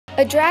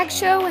A drag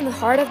show in the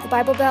heart of the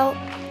Bible Belt?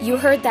 You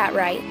heard that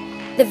right.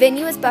 The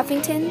venue is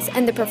Buffington's,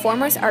 and the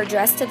performers are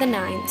dressed to the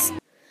nines.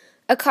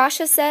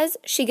 Akasha says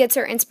she gets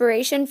her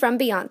inspiration from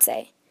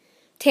Beyoncé.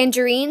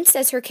 Tangerine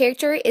says her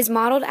character is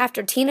modeled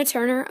after Tina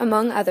Turner,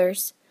 among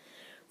others.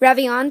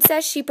 Ravion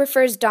says she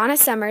prefers Donna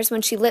Summers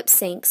when she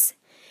lip-syncs.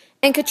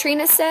 And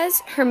Katrina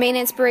says her main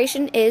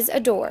inspiration is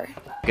Adore.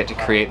 You get to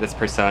create this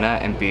persona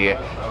and be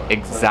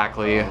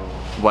exactly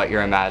what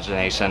your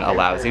imagination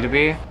allows you to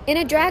be. In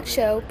a drag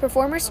show,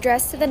 performers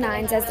dress to the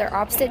nines as their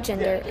opposite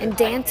gender and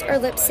dance or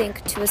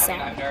lip-sync to a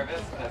song.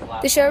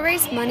 The show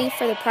raised money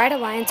for the Pride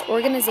Alliance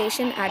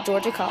organization at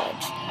Georgia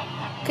College.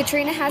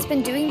 Katrina has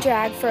been doing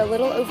drag for a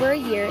little over a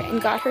year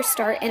and got her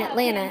start in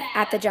Atlanta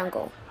at the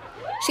Jungle.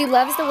 She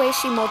loves the way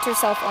she molds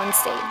herself on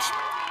stage.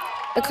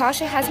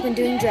 Akasha has been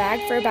doing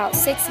drag for about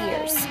 6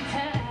 years.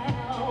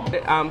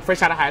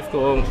 Fresh out of high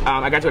school,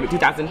 I graduated in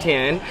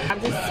 2010.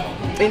 I'm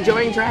just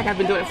enjoying drag. I've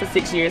been doing it for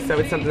 6 years, so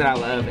it's something that I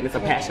love and it's a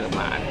passion of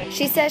mine.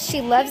 She says she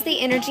loves the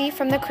energy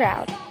from the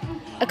crowd.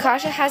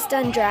 Akasha has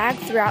done drag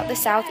throughout the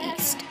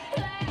Southeast.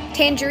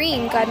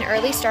 Tangerine got an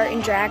early start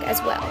in drag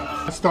as well.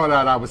 I started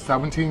out, I was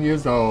 17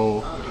 years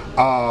old.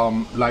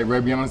 Like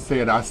Ravion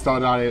said, I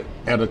started out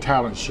at a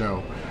talent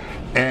show.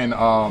 And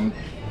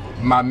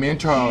my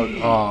mentor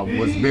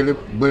was Billy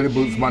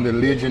Boots, one of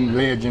the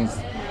legends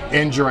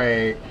in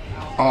drag.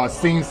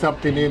 Seen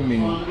something in me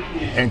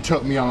and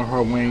took me on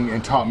her wing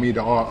and taught me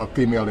the art of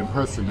female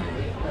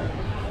impersonator.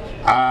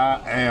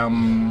 I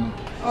am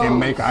in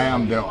Macon. I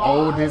am the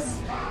oldest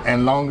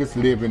and longest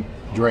living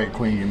drag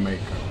queen in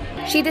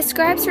Macon. She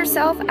describes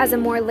herself as a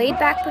more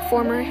laid-back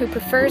performer who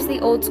prefers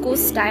the old-school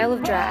style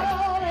of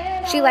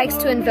drag. She likes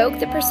to invoke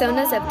the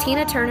personas of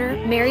Tina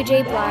Turner, Mary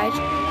J. Blige,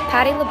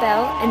 Patti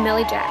LaBelle, and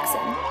Millie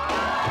Jackson.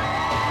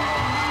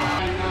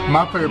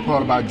 My favorite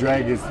part about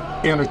drag is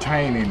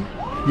entertaining.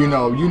 You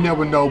know, you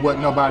never know what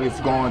nobody's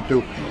going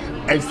through.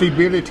 And see,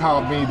 Billy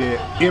taught me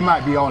that it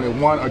might be only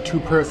one or two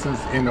persons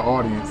in the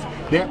audience.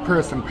 That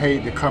person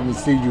paid to come and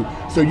see you,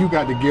 so you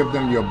got to give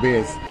them your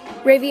best.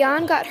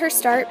 Ravion got her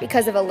start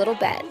because of a little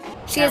bet.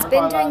 She has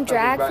been doing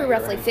drag for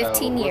roughly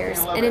 15 years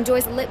and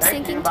enjoys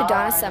lip-syncing to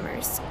Donna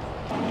Summers.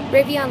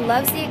 Ravion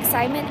loves the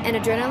excitement and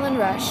adrenaline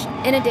rush,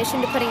 in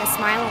addition to putting a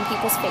smile on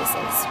people's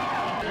faces.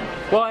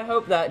 Well, I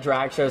hope that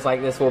drag shows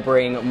like this will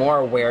bring more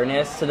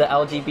awareness to the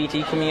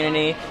LGBT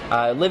community.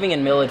 Living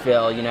in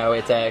Milledgeville, you know,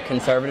 it's a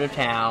conservative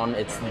town,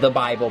 it's the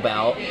Bible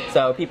Belt,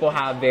 so people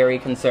have very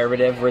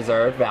conservative,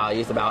 reserved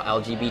values about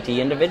LGBT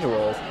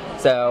individuals.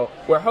 So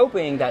we're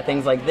hoping that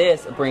things like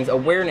this brings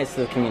awareness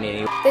to the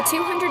community. The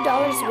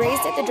 $200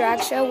 raised at the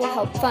drag show will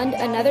help fund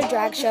another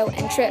drag show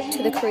and trip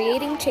to the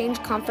Creating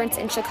Change Conference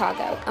in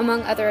Chicago,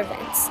 among other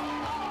events.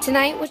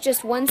 Tonight was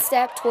just one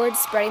step towards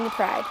spreading the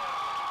pride.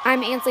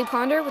 I'm Ansley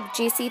Ponder with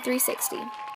GC360.